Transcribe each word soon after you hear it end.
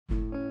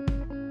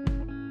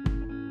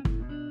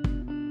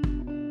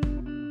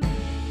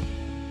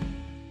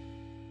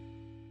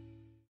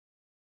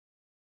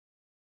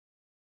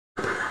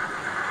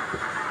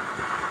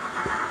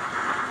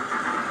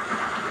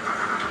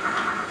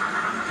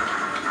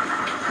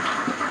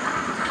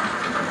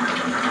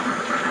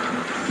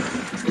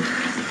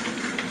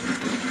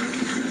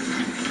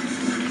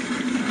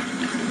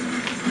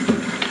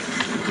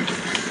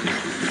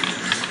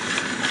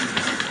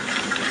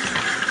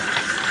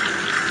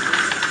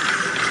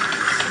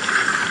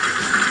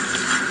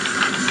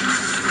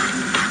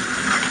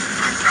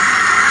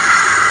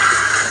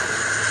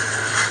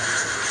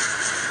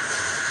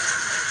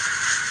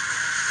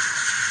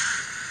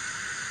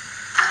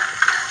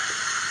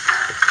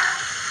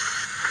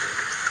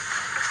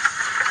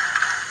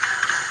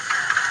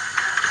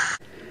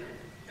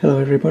Hello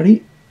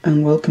everybody,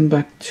 and welcome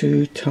back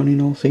to Tony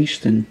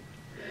Northeastern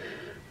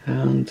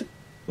and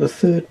the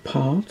third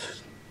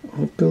part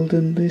of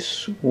building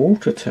this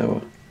water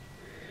tower.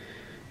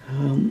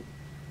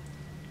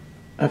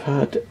 I've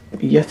had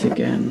yet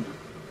again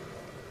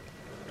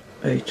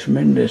a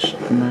tremendous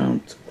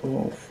amount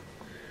of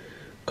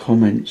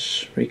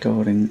comments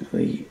regarding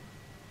the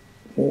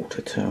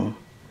water tower,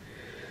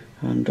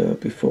 and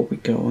before we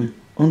go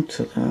on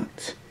to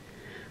that,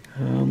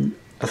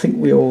 I think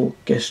we all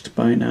guessed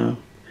by now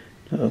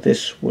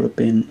this would have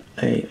been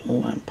a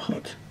lamp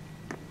hut.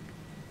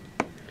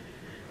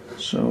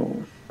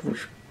 So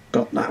we've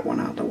got that one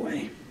out of the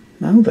way.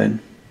 Now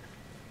then,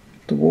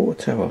 the water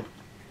tower.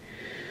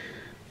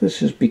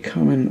 This is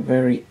becoming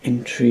very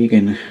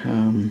intriguing,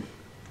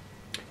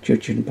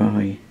 judging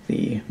by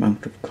the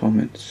amount of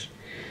comments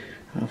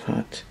I've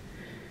had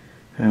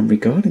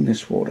regarding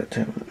this water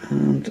tower,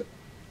 and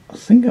I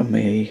think I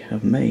may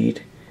have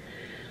made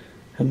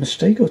a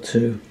mistake or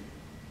two,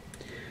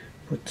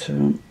 but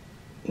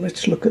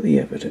let's look at the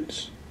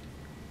evidence.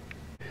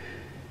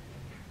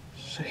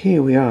 So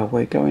here we are,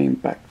 we're going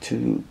back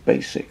to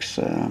basics.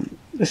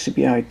 This would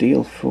be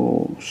ideal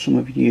for some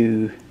of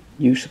you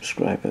new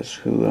subscribers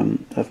who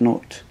have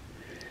not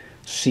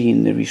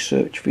seen the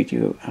research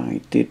video I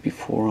did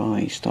before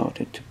I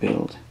started to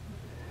build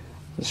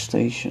the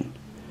station.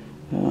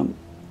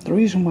 The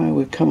reason why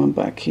we're coming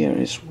back here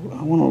is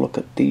I want to look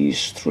at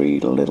these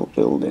three little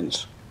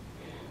buildings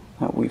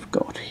that we've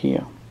got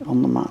here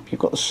on the map.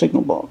 You've got the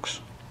signal box,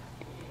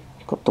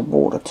 you've got the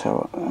water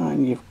tower,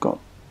 and you've got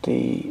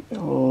the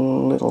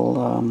little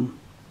what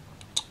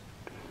do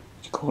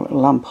you call it,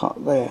 lamp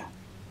hut there,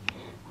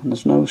 and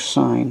there's no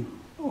sign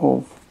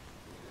of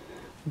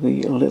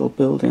the little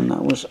building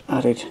that was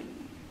added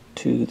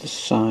to the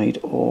side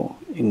or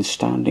in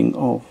standing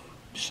of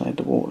beside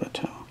the water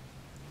tower.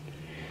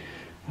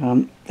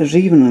 There's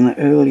even an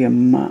earlier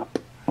map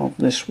of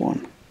this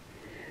one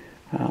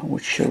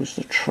which shows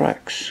the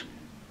tracks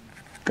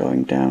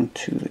going down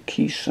to the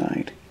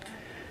quayside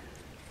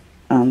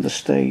and the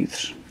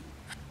staiths.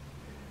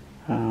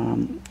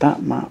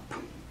 That map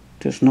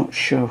does not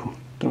show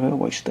the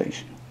railway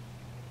station.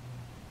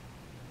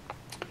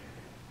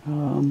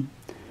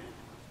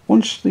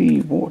 Once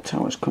the water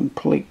tower is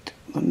complete,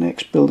 the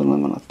next building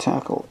I'm going to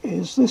tackle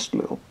is this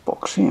little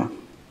box here,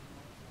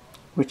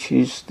 which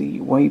is the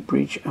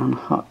weighbridge and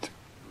hut.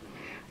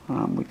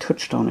 We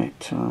touched on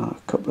it a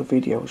couple of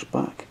videos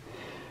back,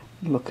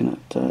 looking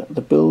at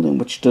the building,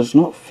 which does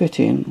not fit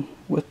in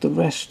with the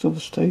rest of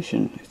the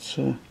station. It's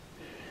a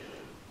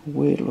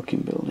weird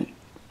looking building.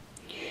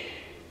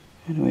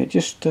 Anyway,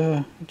 just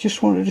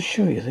wanted to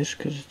show you this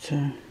because it's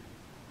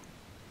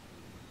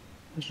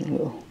there's a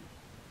little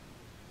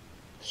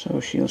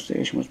South Shield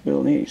Station was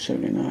built in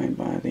 1879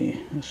 by the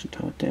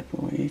Tower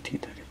Depot in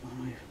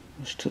 1835. It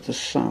was to the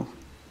south.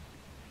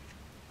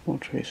 All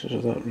traces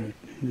of that route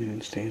in the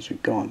United States are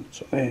gone.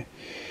 So there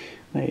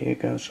you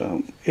go.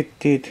 So it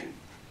did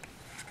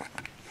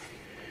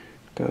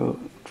go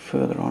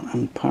further on,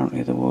 and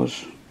apparently there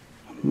was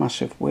a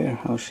massive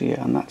warehouse here,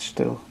 and that's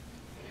still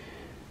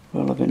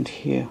relevant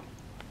here.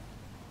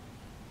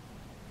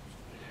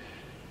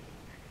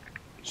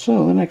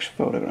 So the next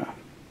photograph.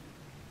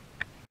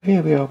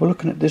 Here we are, we're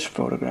looking at this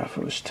photograph.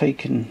 It was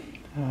taken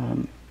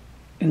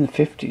in the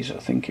 50s, I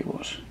think it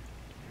was,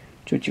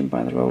 judging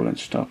by the rolling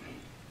stock.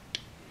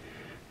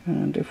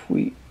 And if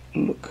we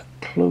look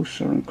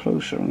closer and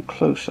closer and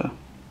closer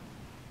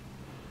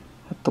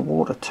at the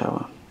water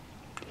tower,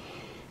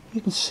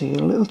 you can see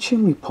a little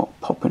chimney pot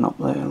popping up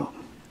there, look.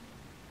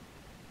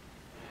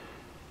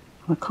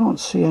 I can't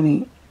see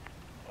any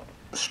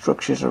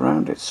structures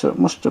around it, so it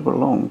must have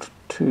belonged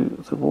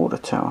to the water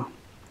tower.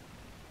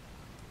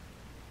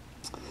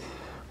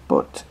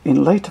 But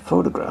in later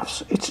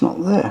photographs, it's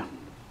not there.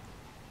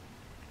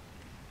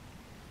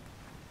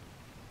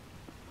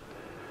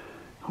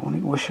 I only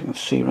wish I could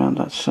see around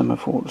that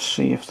semaphore to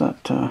see if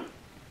that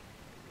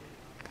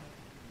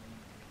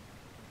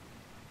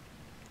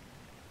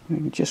we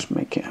can just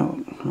make it out.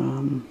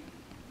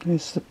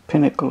 There's the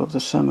pinnacle of the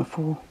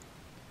semaphore.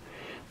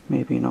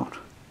 Maybe not.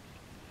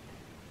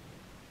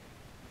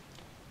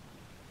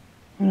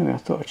 Anyway, I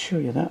thought I'd show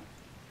you that.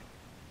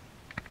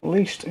 At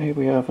least here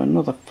we have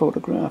another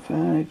photograph,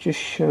 and it just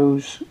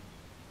shows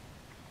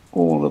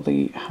all of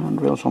the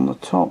handrails on the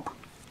top,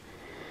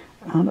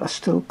 and I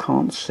still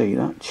can't see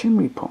that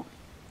chimney pot.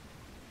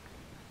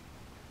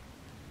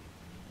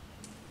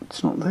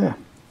 It's not there.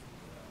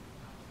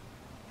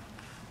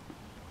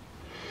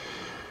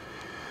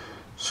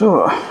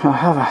 So I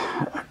have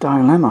a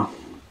dilemma.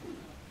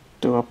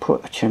 Do I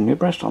put a chimney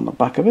breast on the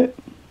back of it?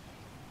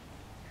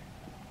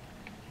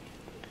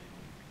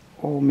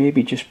 Or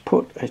maybe just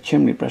put a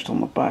chimney breast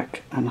on the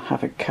back and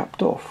have it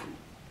capped off.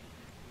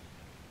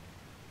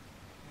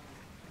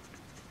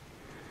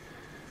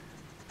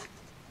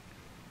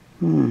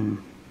 So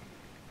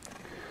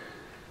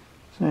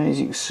as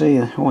you can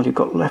see, all you've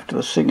got left of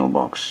the signal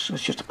box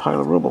is just a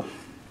pile of rubble.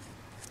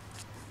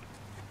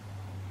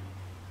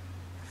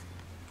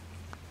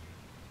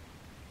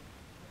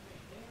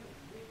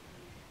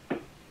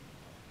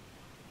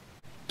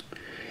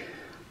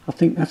 I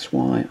think that's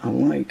why I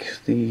like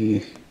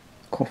the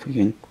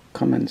coffee and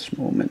comments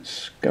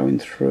moments, going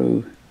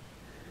through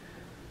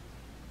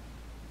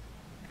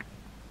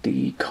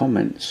the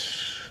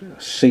comments,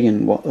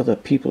 seeing what other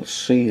people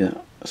see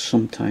that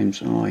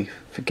sometimes I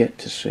forget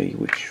to see,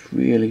 which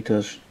really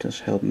does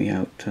help me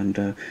out, and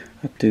I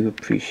do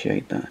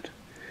appreciate that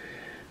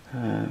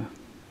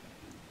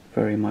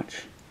very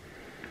much.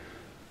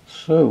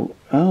 So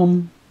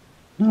now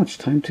it's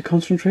time to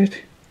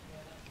concentrate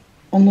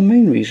on the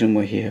main reason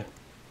we're here,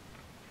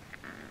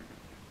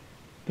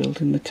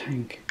 building the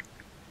tank.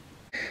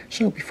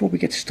 So before we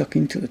get stuck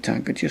into the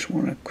tank, I just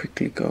want to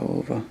quickly go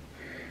over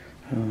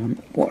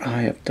what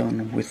I have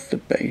done with the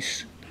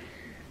base.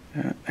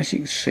 As you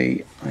can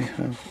see, I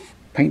have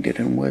painted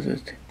and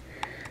weathered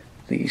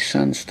the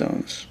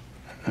sandstones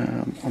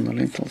on the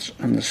lintels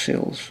and the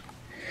sills,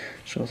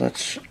 so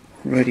that's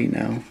ready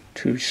now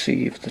to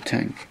receive the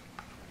tank.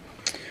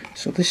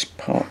 So this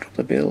part of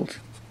the build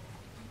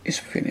is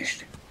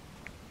finished,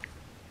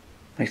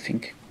 I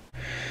think.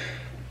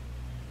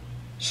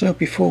 So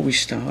before we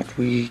start,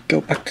 we go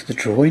back to the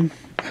drawing,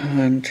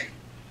 and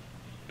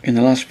in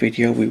the last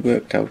video we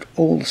worked out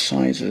all the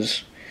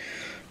sizes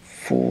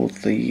for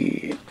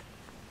the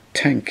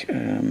tank.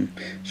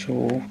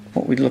 So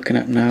what we're looking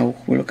at now,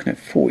 we're looking at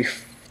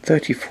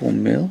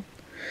 34mm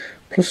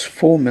plus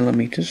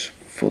 4mm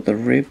for the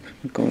rib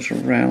that goes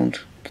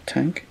around the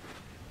tank,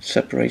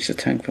 separates the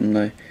tank from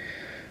the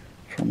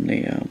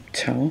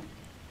tower,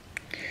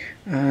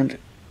 and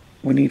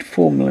we need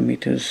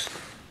 4mm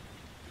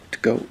to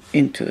go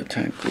into the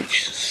tank,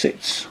 which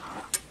sits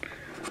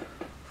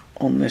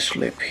on this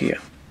lip here.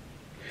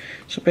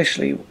 So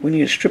basically we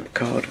need a strip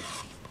card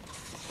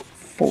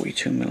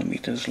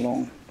 42mm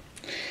long.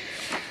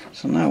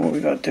 So now what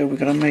we've got to do, we've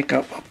got to make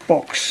up a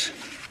box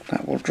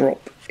that will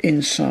drop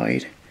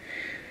inside,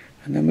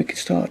 and then we can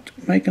start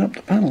making up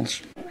the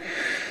panels.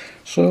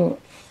 So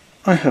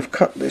I have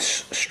cut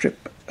this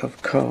strip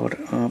of card,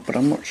 but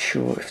I'm not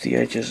sure if the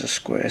edges are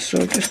square,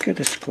 so just get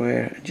a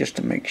square just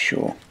to make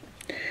sure.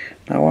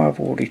 Now I've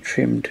already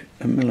trimmed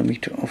a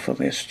millimetre off of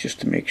this just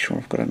to make sure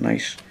I've got a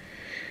nice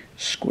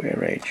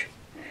square edge,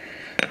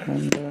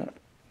 and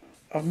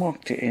I've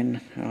marked it in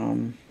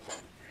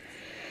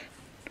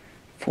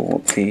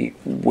for the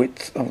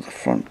width of the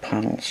front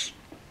panels.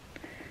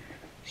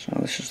 So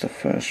this is the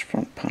first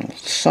front panel.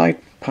 The side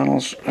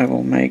panels I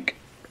will make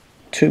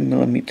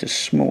 2mm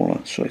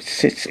smaller, so it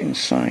sits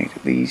inside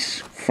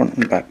these front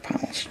and back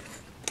panels.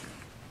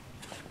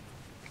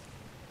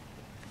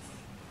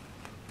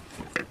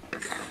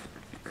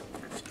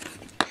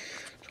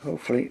 So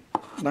hopefully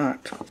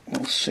that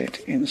will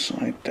sit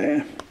inside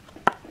there.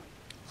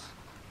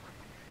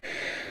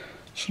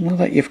 So now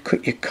that you've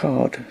cut your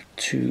card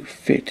to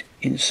fit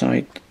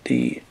inside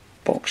the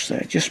box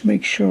there, just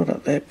make sure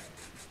that their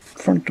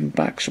front and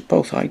backs are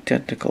both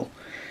identical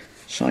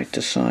side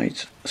to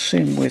side.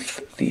 Same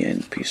with the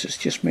end pieces,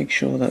 just make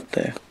sure that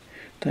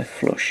they're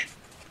flush,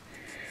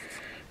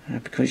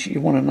 because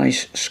you want a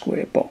nice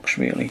square box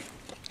really.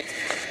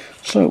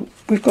 So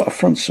we've got our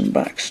fronts and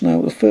backs. Now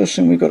the first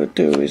thing we've got to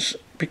do is,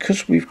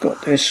 because we've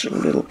got this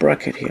little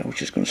bracket here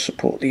which is going to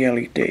support the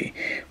LED,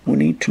 we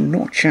need to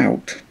notch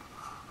out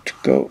to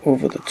go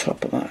over the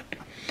top of that.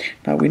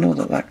 Now we know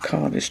that that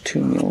card is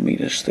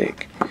 2mm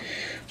thick,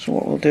 so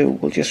what we'll do,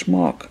 we'll just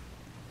mark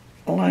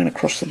a line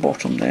across the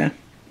bottom there,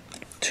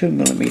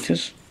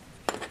 2mm,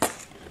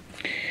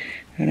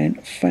 and then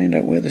find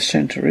out where the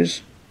center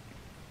is,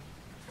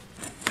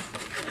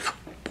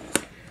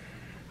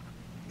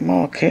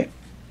 mark it,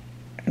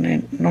 and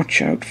then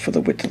notch out for the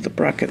width of the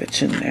bracket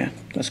that's in there,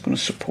 that's going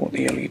to support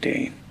the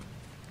LED.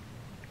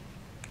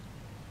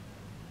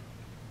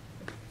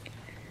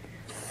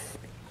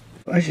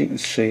 As you can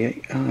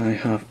see, I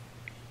have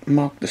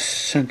marked the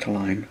center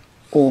line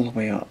all the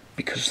way up,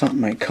 because that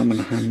might come in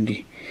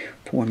handy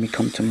for when we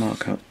come to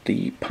mark out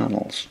the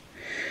panels.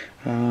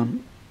 I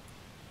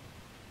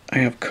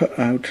have cut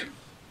out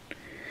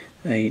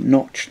a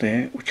notch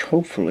there which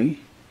hopefully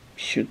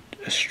should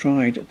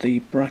astride the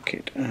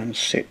bracket and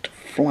sit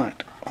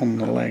flat on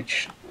the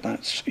ledge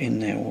that's in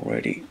there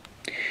already,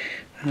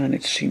 and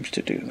it seems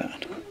to do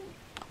that.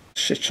 It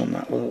sits on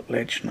that little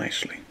ledge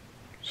nicely,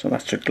 so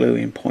that's a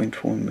gluing point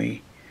for when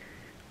we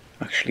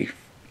actually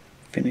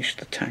finish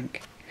the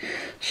tank.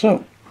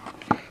 So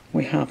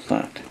we have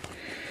that.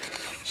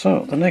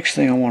 So the next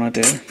thing I want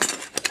to do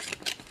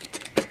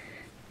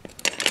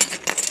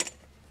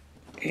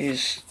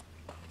is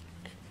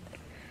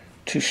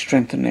to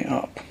strengthen it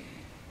up.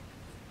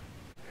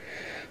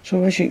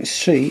 So as you can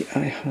see, I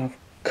have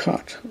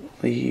cut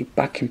the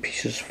backing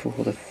pieces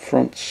for the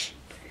fronts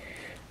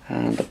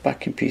and the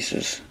backing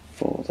pieces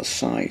for the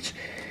sides.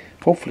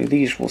 Hopefully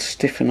these will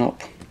stiffen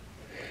up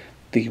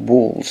the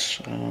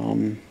walls,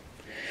 and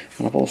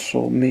I've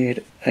also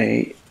made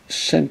a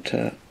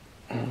center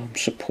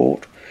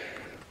support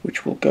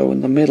which will go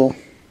in the middle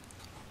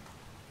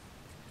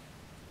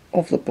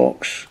of the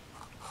box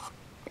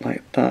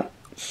like that,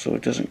 so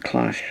it doesn't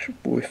clash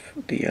with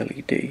the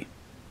LED.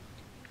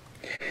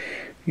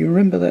 You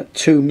remember that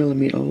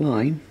 2mm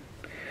line?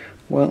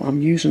 Well,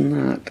 I'm using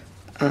that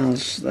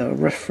as a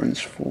reference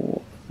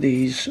for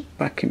these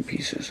backing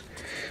pieces,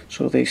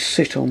 so they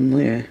sit on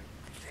there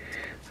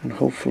and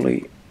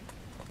hopefully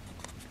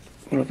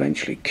will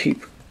eventually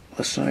keep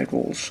the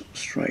sidewalls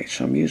straight.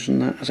 So I'm using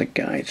that as a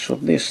guide, so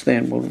this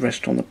then will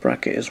rest on the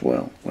bracket as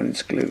well when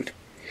it's glued.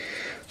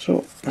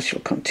 So I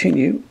shall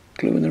continue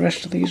gluing the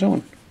rest of these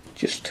on,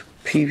 just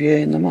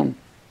PVAing them on.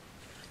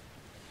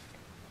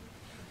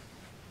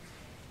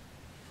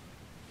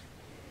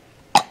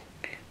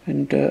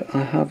 And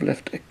I have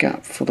left a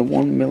gap for the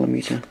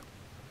 1mm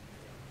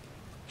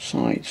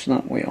sides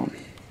that way on.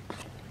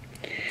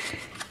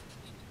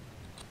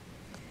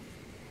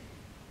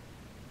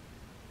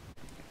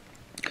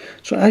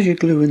 So as you're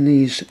gluing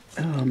these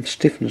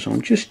stiffeners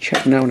on, just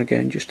check now and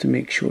again just to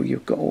make sure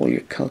you've got all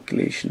your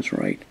calculations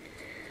right.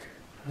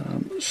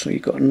 So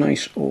you've got a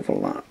nice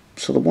overlap.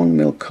 So the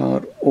 1mm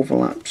card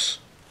overlaps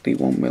the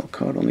 1mm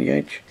card on the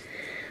edge,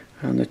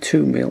 and the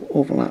 2mm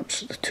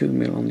overlaps the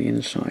 2mm on the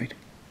inside.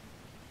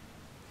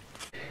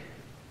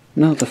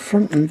 Now the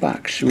front and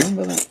backs,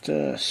 remember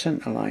that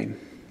centre line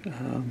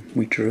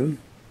we drew?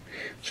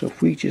 So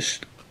if we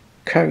just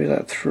carry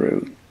that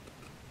through,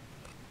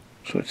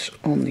 so it's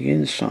on the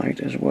inside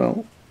as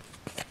well,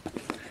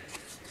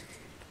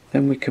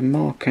 then we can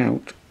mark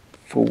out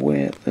for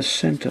where the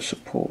centre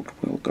support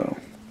will go.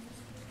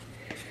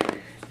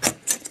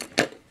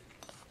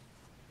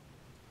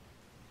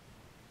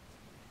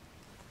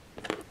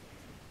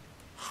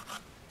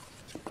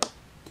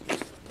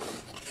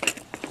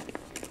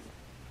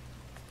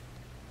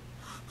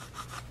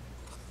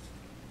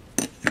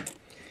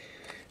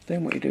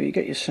 Then what you do, you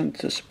get your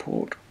centre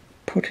support,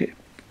 put it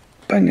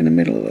bang in the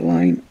middle of the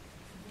line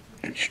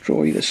and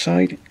straw either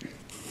side.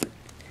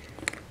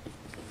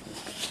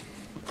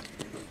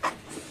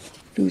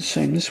 Do the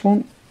same this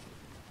one.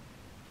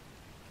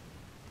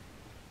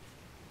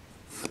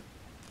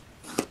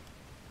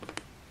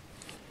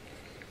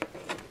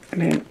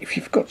 And then if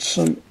you've got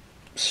some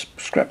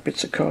scrap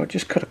bits of card,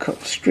 just cut a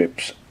couple of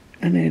strips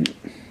and then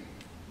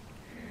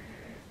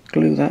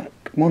glue that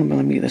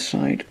 1mm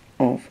side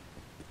of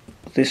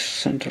this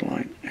centre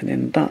line, and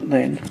then that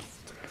then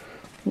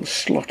will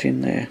slot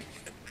in there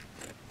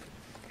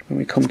when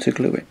we come to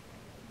glue it.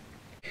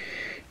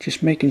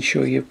 Just making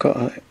sure you've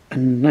got a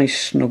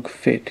nice snug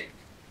fit.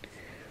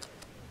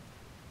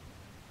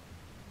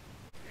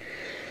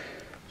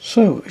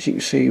 So as you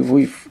can see,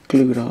 we've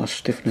glued our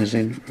stiffeners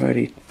in,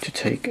 ready to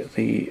take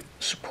the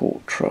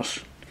support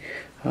truss.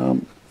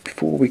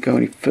 Before we go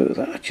any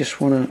further, I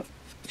just want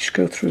to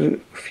go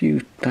through a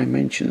few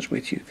dimensions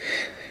with you.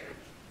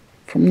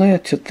 From there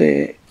to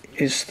there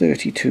is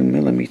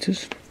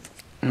 32mm,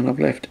 and I've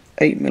left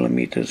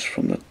 8mm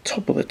from the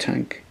top of the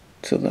tank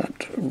to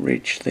that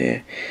ridge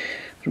there.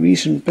 The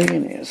reason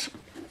being is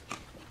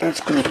that's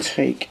going to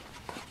take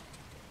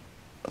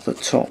the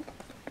top,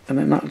 and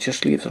then that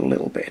just leaves a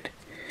little bit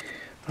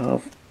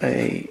of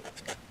a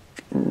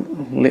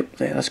lip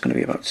there. That's going to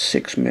be about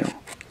 6mm.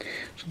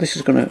 So this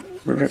is going to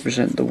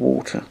represent the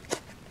water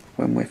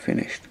when we're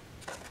finished.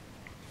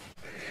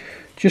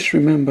 Just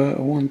remember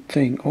one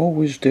thing,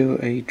 always do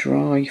a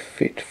dry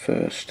fit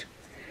first,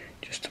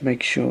 just to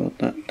make sure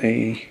that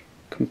the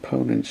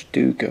components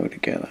do go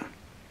together.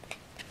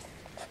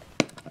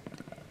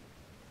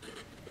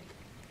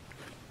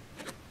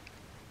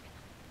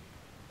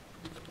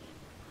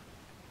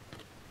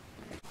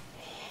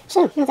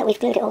 So now that we've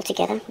glued it all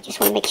together, we just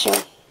want to make sure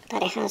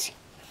that it has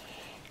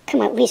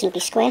come out reasonably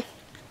square,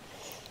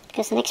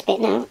 because the next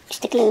bit now is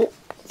to glue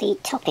the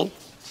top in,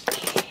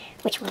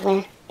 which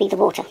will be the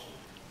water.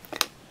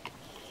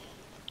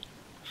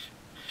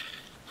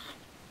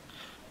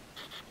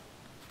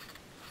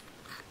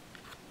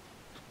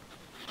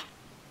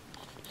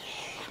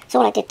 So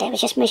all I did there was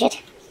just measured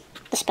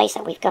the space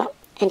that we've got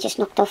and just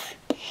knocked off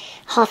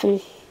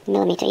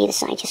 0.5mm either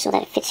side, just so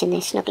that it fits in there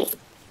snugly.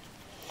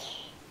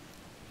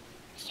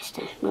 Just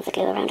move the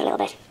glue around a little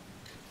bit.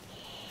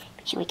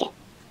 Make sure we get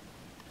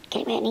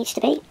it where it needs to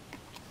be.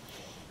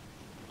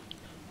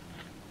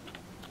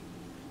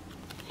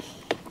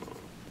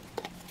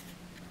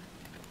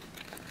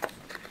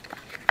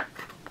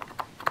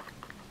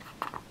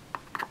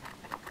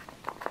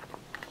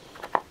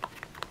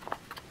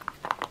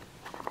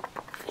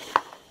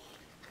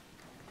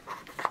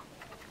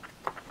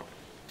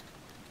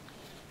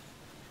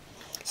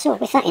 So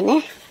with that in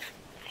there,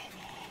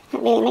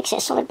 that really makes it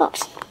a solid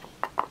box,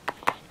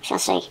 shall I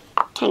say,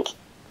 tank.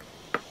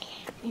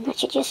 And that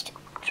should just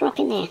drop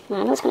in there.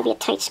 Now I know it's going to be a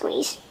tight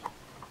squeeze.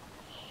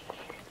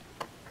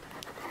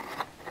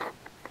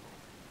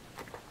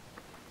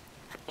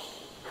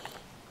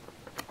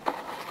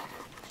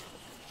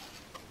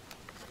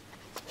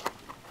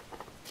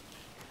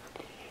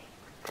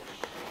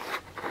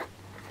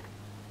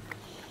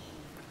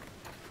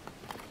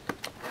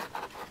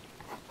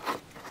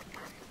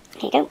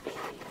 There you go.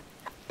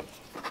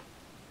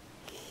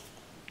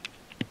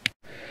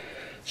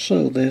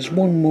 So there's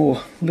one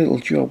more little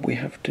job we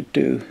have to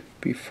do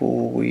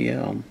before we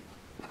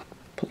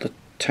put the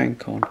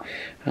tank on,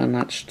 and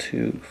that's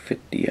to fit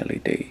the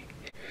LED.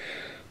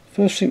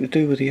 First thing to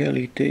do with the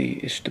LED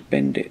is to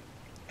bend it.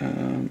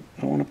 I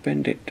want to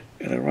bend it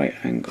at a right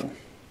angle.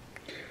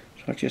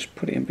 So I just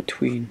put it in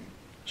between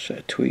a set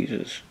of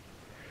tweezers,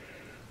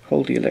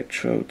 hold the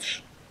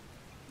electrodes,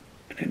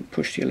 and then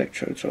push the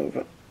electrodes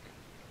over.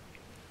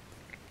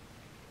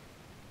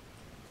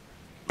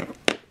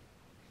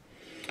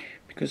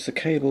 Because the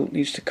cable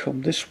needs to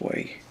come this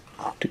way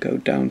to go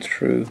down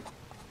through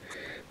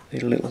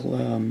the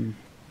little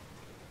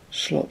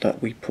slot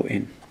that we put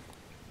in.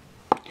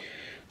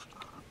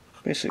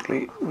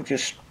 Basically, we'll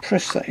just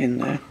press that in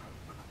there,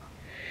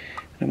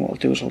 and what I'll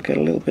do is I'll get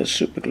a little bit of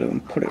super glue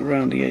and put it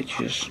around the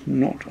edges,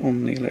 not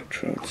on the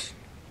electrodes.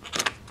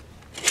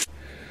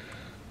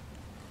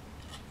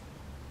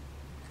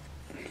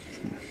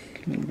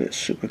 A little bit of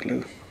super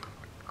glue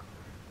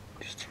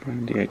just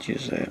around the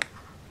edges there,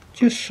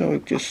 just so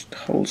it just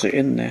holds it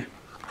in there.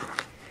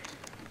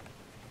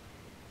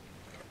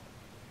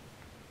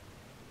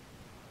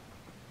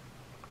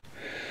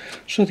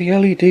 So the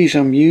LEDs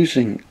I'm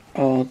using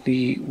are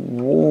the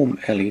warm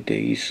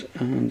LEDs,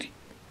 and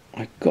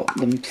I got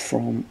them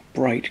from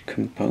Bright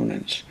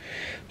Components.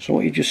 So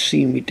what you just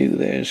seen me do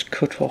there is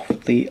cut off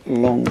the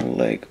long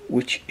leg,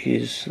 which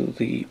is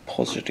the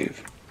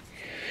positive.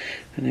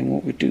 And then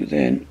what we do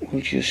then,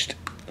 we'll just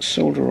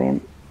solder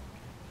on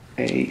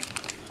a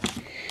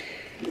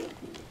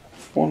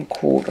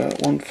 1/4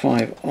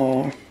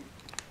 15R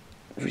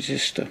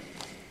resistor.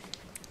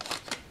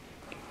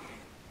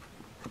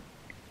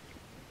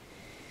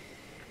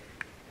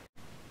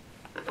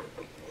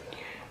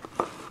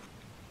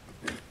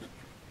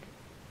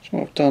 So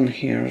what I've done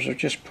here is I've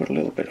just put a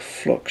little bit of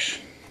flux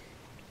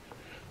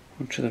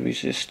onto the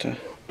resistor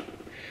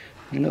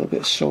and a little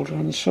bit of solder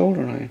on the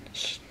soldering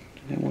irons,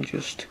 and then we'll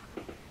just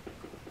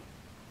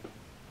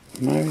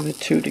marry the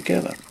two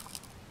together.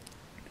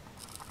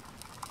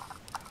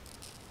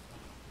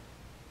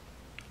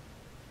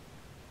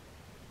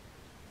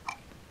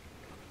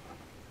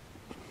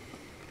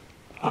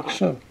 Like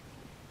so.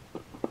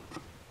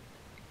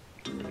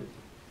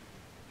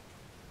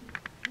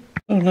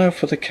 So now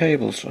for the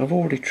cables. I've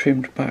already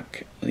trimmed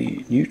back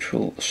the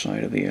neutral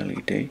side of the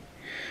LED,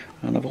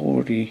 and I've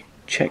already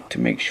checked to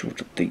make sure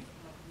that the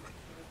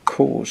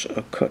cores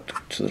are cut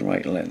to the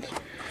right length.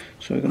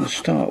 So we're going to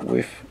start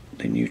with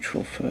the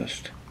neutral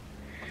first.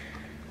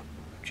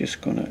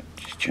 Just going to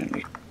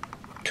gently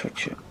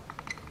touch it.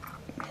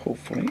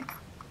 Hopefully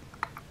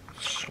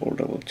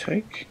solder will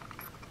take.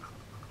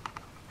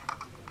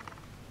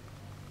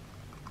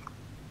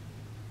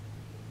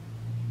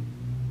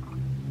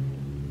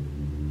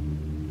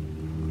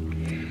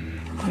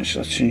 So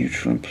that's the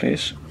neutral in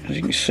place. As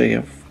you can see,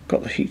 I've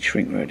got the heat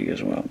shrink ready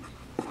as well.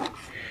 So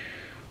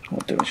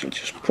what I'll do is I'll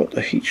just put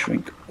the heat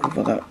shrink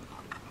over that,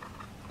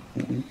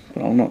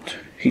 but I'll not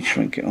heat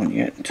shrink it on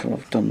yet until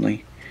I've done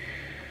the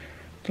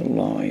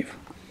live.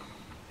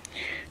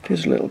 It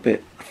is a little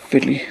bit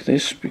fiddly,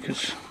 this,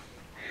 because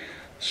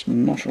there's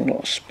not a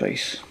lot of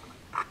space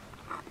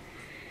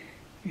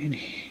in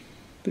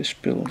this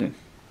building.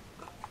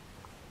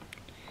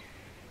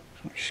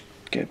 So I'll just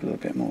get a little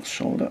bit more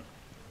solder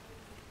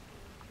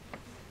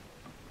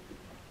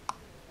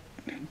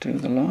and do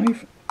the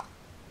live.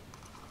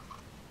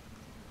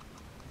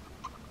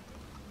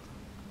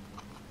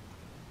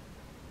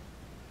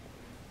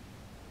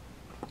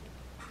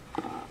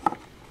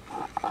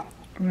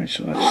 Right,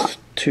 so that's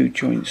two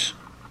joints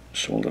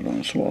soldered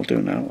on. So what I'll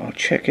do now, I'll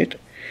check it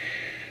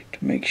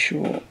to make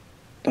sure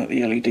that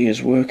the LED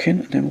is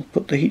working, and then we'll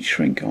put the heat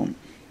shrink on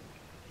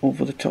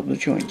over the top of the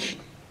joints.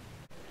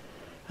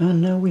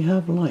 And now we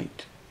have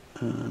light,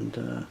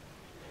 and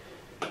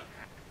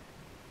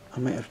I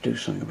might have to do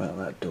something about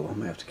that door. I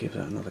might have to give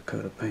that another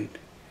coat of paint.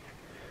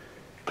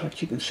 But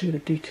you can see the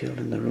detail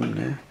in the room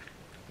there,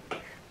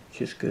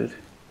 which is good.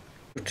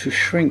 To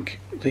shrink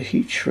the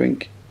heat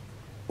shrink,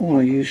 all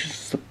I use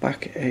is the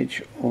back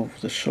edge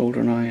of the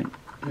soldering iron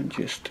and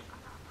just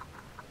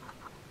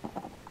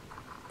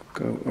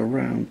go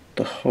around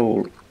the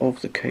whole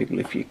of the cable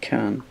if you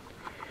can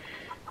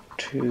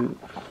to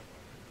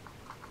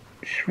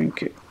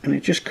shrink it, and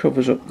it just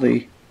covers up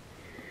the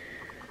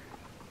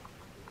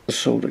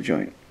solder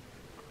joint.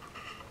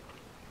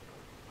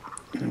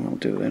 And what I'll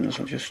do then is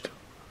I'll just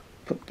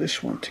put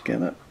this one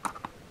together,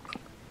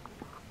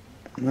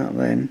 and that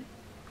then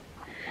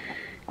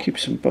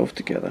keeps them both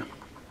together.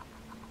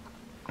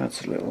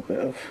 Adds a little bit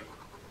of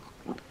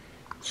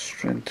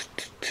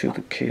strength to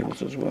the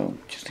cables as well,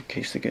 just in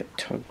case they get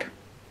tugged.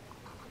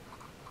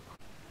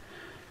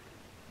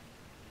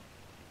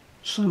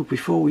 So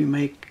before we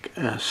make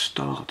a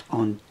start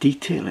on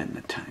detailing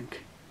the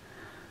tank,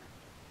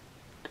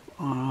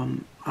 I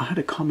had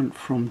a comment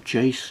from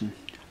Jason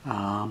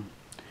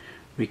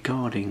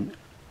regarding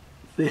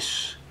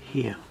this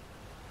here,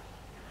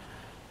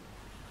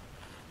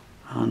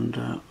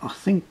 and I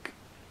think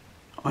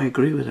I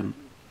agree with him.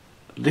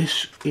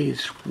 This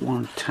is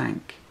one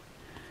tank.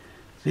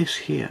 This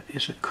here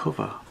is a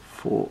cover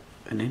for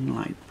an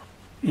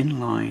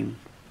inline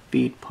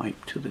feed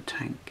pipe to the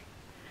tank.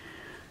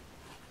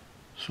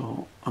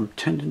 So I'm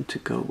tending to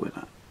go with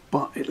that.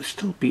 but it'll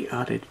still be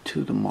added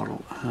to the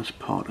model as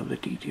part of the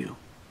detail.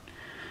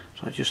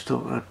 So I just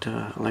thought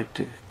I'd like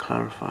to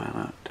clarify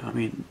that. I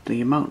mean,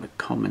 the amount of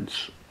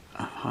comments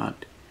I've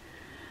had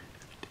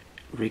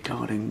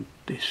regarding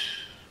this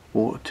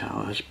water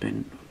tower has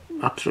been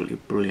absolutely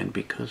brilliant,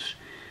 because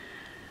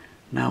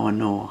now I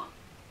know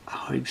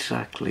how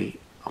exactly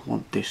I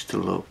want this to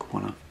look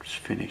when it's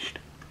finished.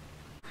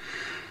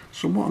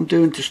 So what I'm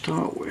doing to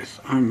start with,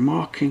 I'm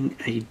marking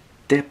a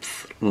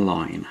depth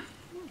line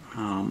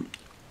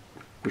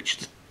which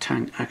the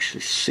tank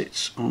actually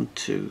sits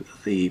onto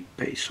the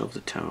base of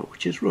the tower,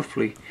 which is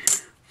roughly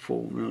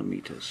 4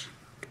 millimeters.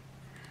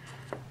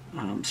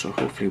 So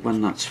hopefully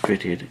when that's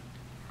fitted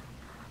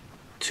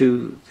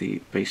to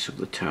the base of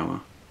the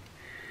tower,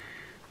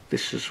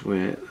 this is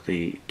where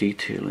the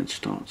detailing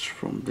starts,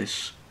 from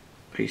this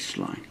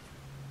baseline.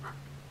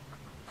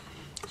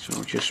 So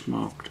I've just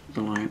marked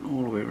the line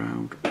all the way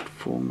around at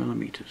 4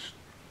 millimeters.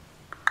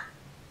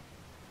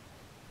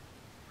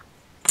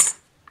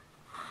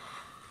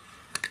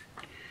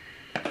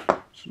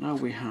 So now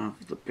we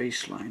have the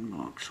baseline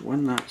marked. So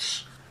when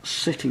that's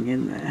sitting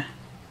in there,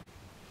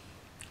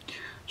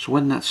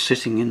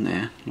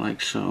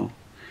 like so,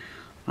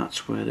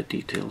 that's where the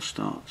detail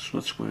starts.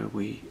 That's where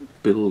we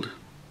build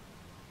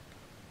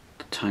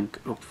the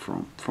tank up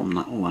from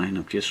that line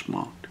I've just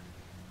marked.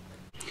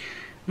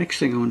 Next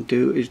thing I want to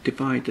do is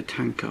divide the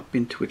tank up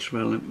into its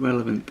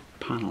relevant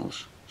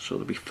panels. So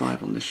there'll be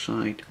 5 on this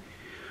side,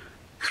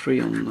 3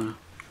 on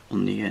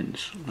the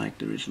ends, like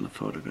there is in the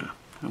photograph.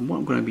 And what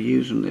I'm going to be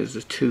using is the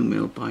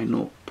 2mm by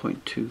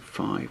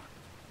 0.25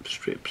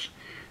 strips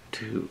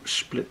to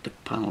split the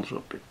panels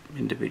up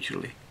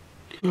individually.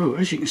 So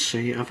as you can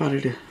see, I've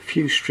added a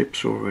few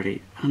strips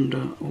already, and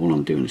all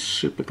I'm doing is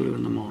super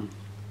gluing them on,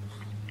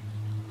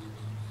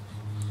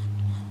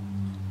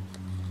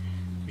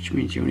 which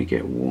means you only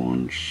get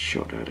one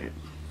shot at it.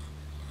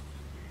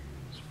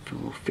 So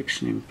we're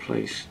fixing in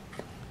place.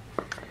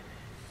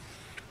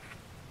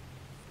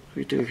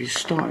 If you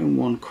start in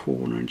one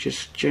corner and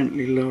just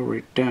gently lower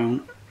it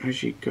down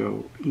as you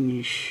go, and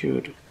you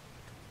should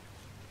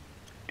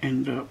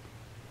end up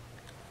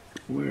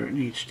where it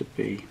needs to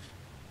be,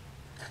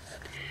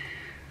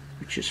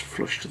 which is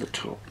flush to the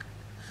top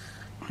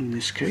in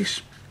this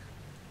case.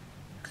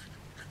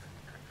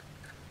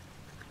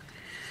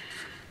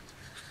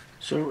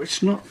 So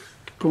it's not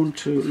going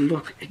to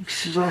look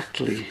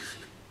exactly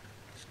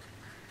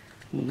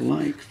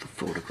like the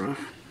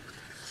photograph,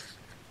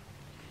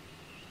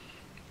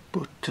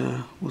 but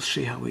we'll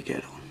see how we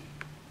get on.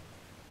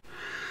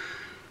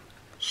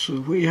 So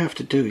what you have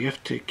to do, you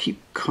have to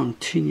keep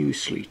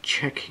continuously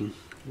checking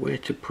where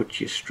to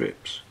put your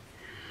strips.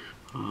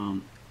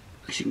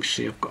 As you can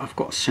see, I've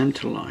got a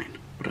center line,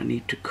 but I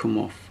need to come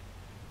off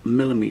a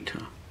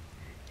millimeter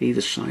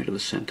either side of the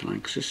center line,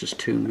 because this is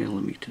 2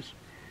 millimeters.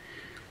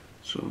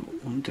 So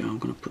one down, I'm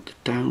going to put the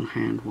down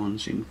hand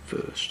ones in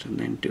first and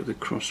then do the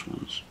cross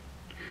ones.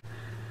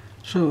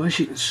 So as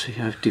you can see,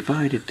 I've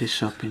divided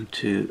this up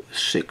into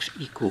 6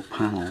 equal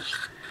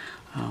panels,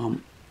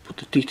 but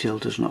the detail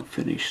does not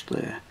finish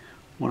there.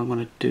 What I'm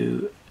going to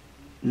do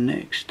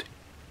next,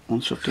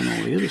 once I've done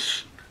all the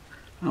others,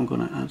 I'm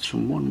going to add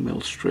some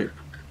 1mm strip,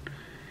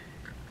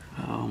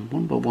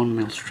 1 by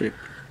 1mm strip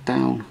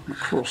down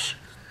across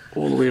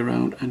all the way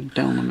around and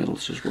down the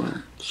middles as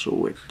well,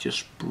 so it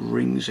just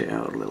brings it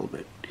out a little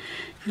bit.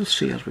 You'll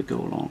see as we go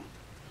along.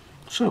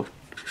 So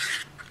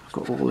I've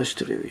got all this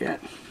to do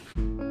yet.